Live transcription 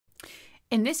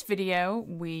In this video,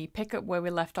 we pick up where we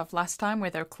left off last time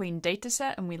with our clean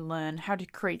dataset, and we learn how to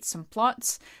create some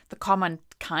plots, the common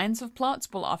kinds of plots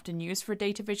we'll often use for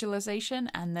data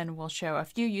visualization, and then we'll show a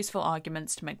few useful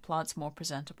arguments to make plots more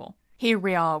presentable. Here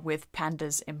we are with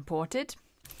Pandas imported.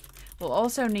 We'll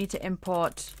also need to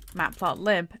import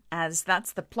matplotlib, as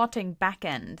that's the plotting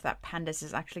backend that Pandas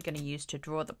is actually going to use to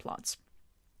draw the plots.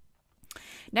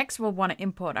 Next, we'll want to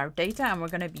import our data, and we're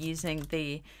going to be using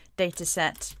the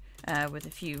dataset with a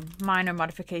few minor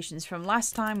modifications from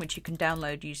last time, which you can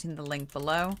download using the link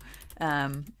below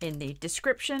in the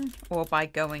description or by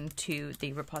going to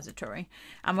the repository.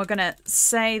 And we're going to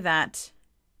say that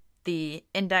the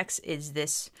index is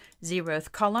this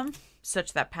 0th column,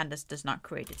 such that Pandas does not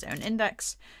create its own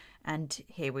index. And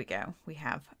here we go. We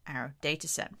have our data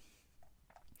set.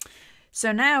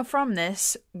 So now from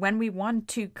this, when we want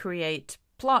to create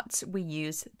plots, we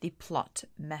use the plot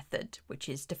method, which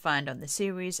is defined on the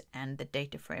series and the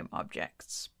data frame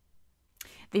objects.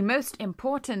 The most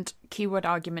important keyword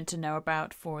argument to know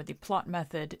about for the plot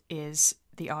method is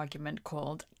the argument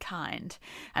called kind,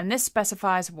 and this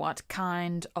specifies what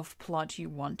kind of plot you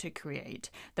want to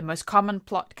create. The most common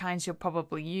plot kinds you'll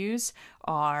probably use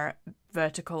are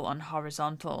vertical and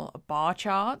horizontal bar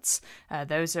charts.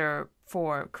 Those are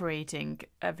for creating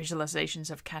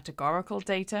visualizations of categorical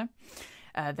data.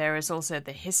 There is also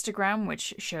the histogram,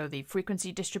 which show the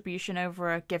frequency distribution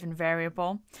over a given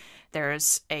variable.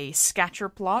 There's a scatter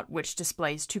plot, which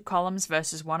displays two columns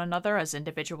versus one another as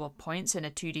individual points in a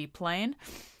 2D plane.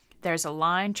 There's a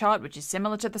line chart, which is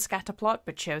similar to the scatter plot,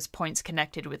 but shows points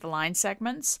connected with line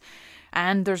segments.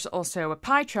 And there's also a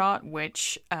pie chart,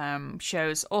 which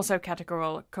shows also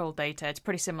categorical data. It's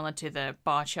pretty similar to the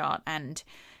bar chart, and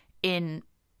in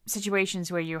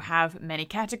situations where you have many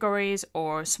categories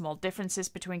or small differences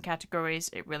between categories,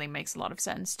 it really makes a lot of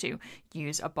sense to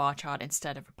use a bar chart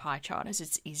instead of a pie chart, as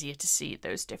it's easier to see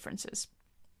those differences.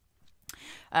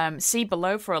 See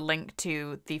below for a link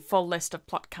to the full list of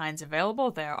plot kinds available.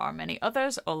 There are many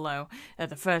others, although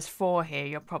the first 4 here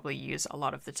you'll probably use a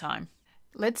lot of the time.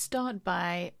 Let's start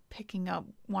by picking up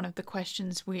one of the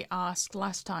questions we asked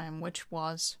last time, which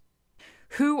was,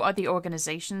 who are the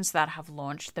organizations that have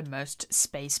launched the most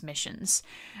space missions?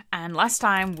 And last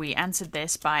time we answered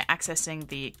this by accessing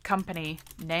the company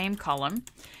name column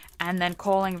and then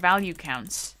calling value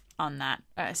counts on that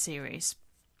series.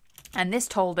 And this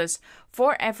told us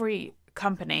for every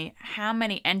company, how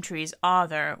many entries are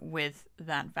there with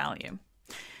that value.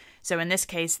 So in this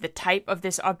case, the type of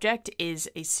this object is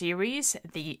a series.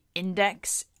 The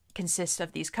index consists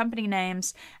of these company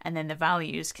names, and then the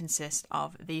values consist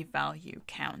of the value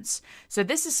counts. So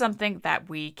this is something that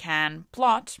we can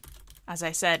plot. As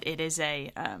I said, it is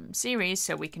a series,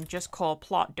 so we can just call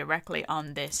plot directly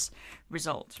on this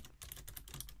result.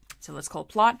 So let's call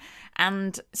plot,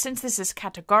 and since this is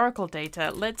categorical data,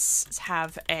 let's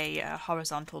have a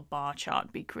horizontal bar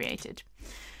chart be created.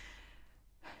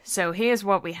 So here's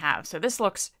what we have. So this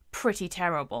looks pretty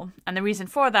terrible, and the reason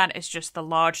for that is just the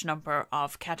large number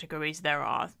of categories there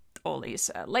are. All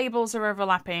these labels are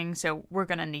overlapping, so we're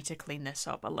going to need to clean this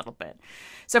up a little bit.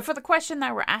 So for the question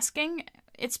that we're asking,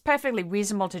 it's perfectly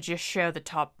reasonable to just show the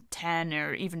top 10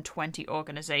 or even 20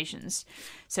 organizations.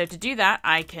 So to do that,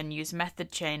 I can use method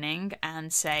chaining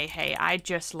and say, hey, I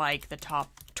just like the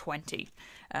top 20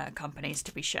 companies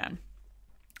to be shown.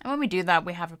 And when we do that,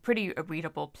 we have a pretty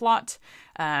readable plot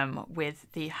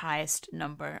with the highest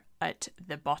number at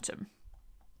the bottom.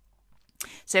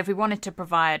 So if we wanted to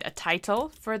provide a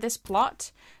title for this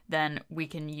plot, then we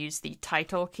can use the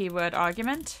title keyword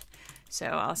argument. So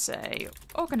I'll say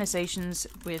organizations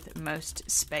with most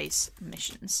space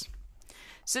missions.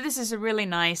 So this is a really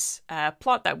nice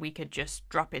plot that we could just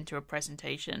drop into a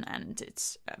presentation, and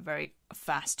it's very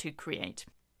fast to create.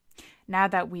 Now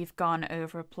that we've gone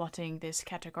over plotting this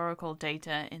categorical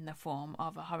data in the form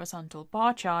of a horizontal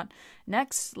bar chart,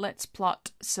 next let's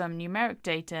plot some numeric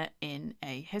data in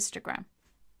a histogram.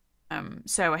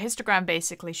 So a histogram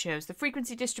basically shows the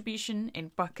frequency distribution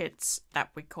in buckets that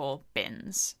we call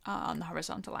bins on the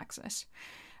horizontal axis.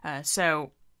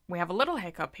 So we have a little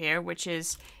hiccup here, which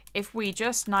is if we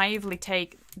just naively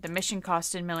take the mission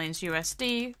cost in millions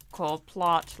USD, call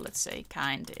plot, let's say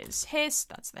kind is hist,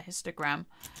 that's the histogram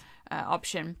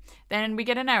option, then we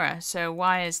get an error. So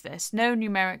why is this? No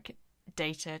numeric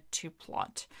data to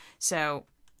plot. So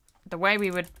the way we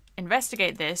would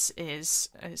investigate this is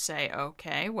say,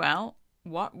 okay, well,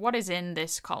 what is in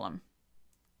this column?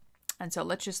 And so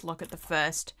let's just look at the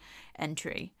first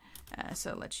entry.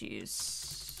 So let's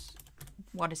use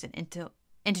what is an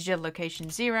integer location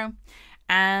 0,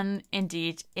 And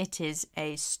indeed, it is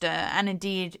a stir. And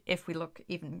indeed, if we look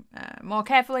even more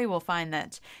carefully, we'll find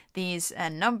that these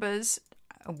numbers,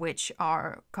 which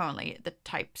are currently the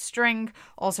type string,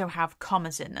 also have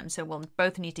commas in them. So we'll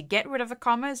both need to get rid of the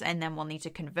commas, and then we'll need to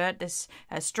convert this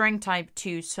string type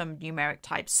to some numeric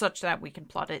type such that we can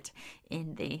plot it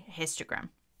in the histogram.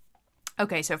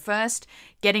 Okay, so first,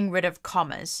 getting rid of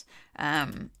commas.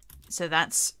 So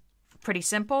that's pretty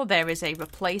simple. There is a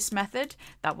replace method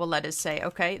that will let us say,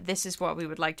 okay, this is what we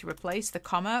would like to replace the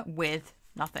comma with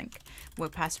nothing. We'll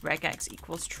pass regex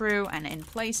equals true and in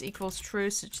place equals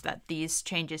true, such that these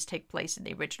changes take place in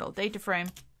the original data frame.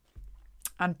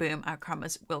 And boom, our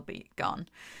commas will be gone.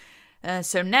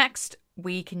 So next,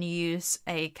 we can use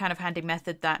a kind of handy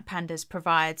method that Pandas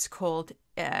provides called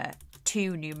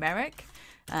toNumeric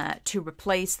to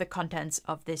replace the contents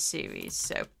of this series.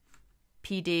 So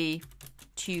PD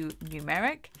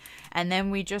toNumeric, and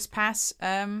then we just pass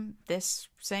this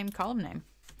same column name,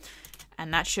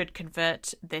 and that should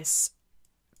convert this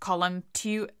column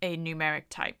to a numeric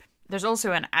type. There's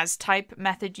also an asType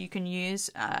method you can use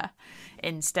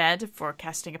instead for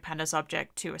casting a Pandas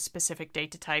object to a specific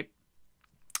data type.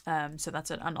 So that's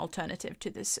an alternative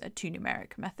to this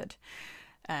toNumeric method.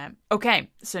 Okay,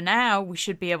 so now we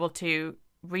should be able to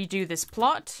redo this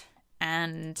plot,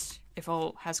 and if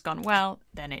all has gone well,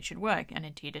 then it should work, and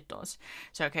indeed it does.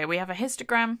 So, okay, we have a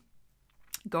histogram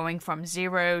going from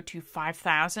 0 to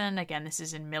 5,000. Again, this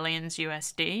is in millions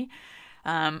USD.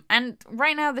 And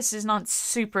right now, this is not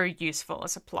super useful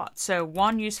as a plot. So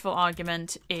one useful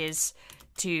argument is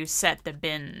to set the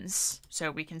bins.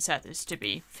 So we can set this to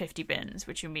be 50 bins,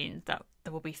 which would mean that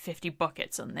there will be 50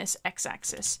 buckets on this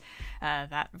x-axis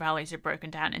that values are broken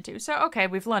down into. So, okay,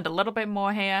 we've learned a little bit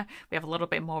more here. We have a little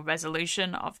bit more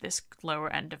resolution of this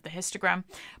lower end of the histogram.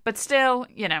 But still,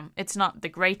 you know, it's not the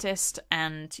greatest.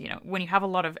 And, you know, when you have a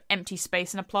lot of empty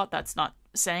space in a plot, that's not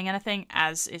saying anything,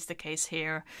 as is the case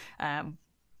here.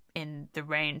 In the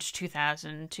range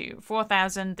 2,000 to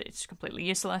 4,000, it's completely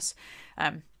useless.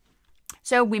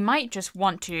 So we might just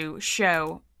want to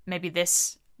show maybe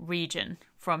this region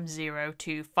from 0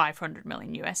 to 500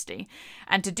 million USD.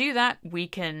 And to do that, we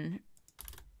can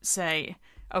say,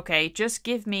 okay, just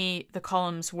give me the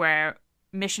columns where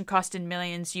mission cost in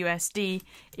millions USD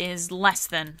is less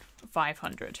than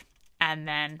 500. And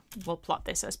then we'll plot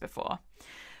this as before.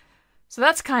 So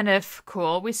that's kind of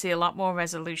cool. We see a lot more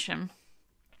resolution.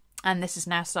 And this is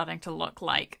now starting to look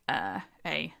like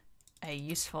a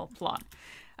useful plot.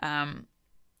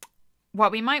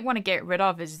 What we might want to get rid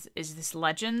of is this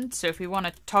legend. So if we want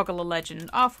to toggle a legend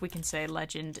off, we can say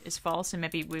legend is false, and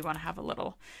maybe we want to have a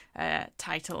little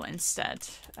title instead.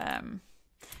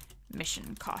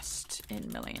 Mission cost in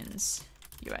millions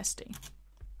USD.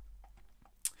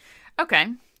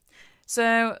 Okay,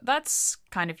 so that's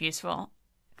kind of useful.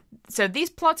 So these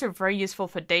plots are very useful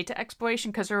for data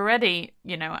exploration because already,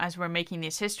 you know, as we're making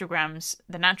these histograms,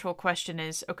 the natural question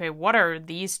is, okay, what are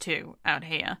these two out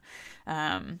here?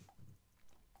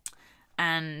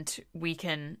 And we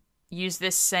can use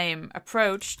this same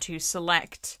approach to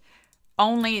select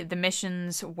only the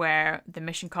missions where the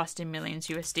mission cost in millions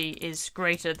USD is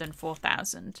greater than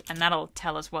 4,000. And that'll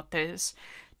tell us what those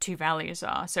two values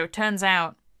are. So it turns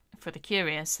out, for the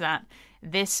curious, that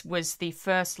this was the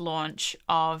first launch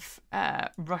of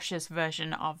Russia's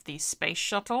version of the space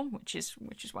shuttle, which is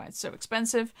why it's so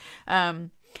expensive. And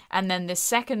then the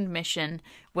second mission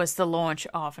was the launch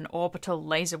of an orbital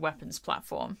laser weapons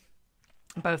platform,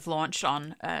 both launched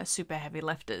on super heavy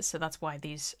lifters. So that's why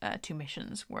these two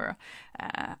missions were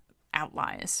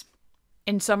outliers.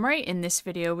 In summary, in this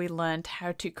video, we learned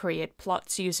how to create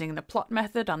plots using the plot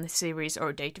method on the series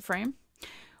or data frame.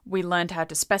 We learned how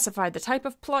to specify the type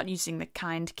of plot using the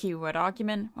kind keyword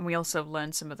argument, and we also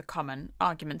learned some of the common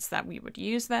arguments that we would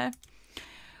use there.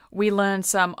 We learned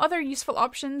some other useful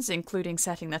options, including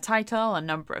setting the title and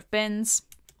number of bins.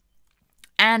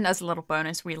 And as a little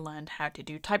bonus, we learned how to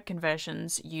do type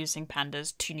conversions using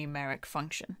Pandas toNumeric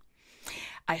function.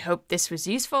 I hope this was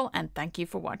useful, and thank you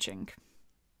for watching.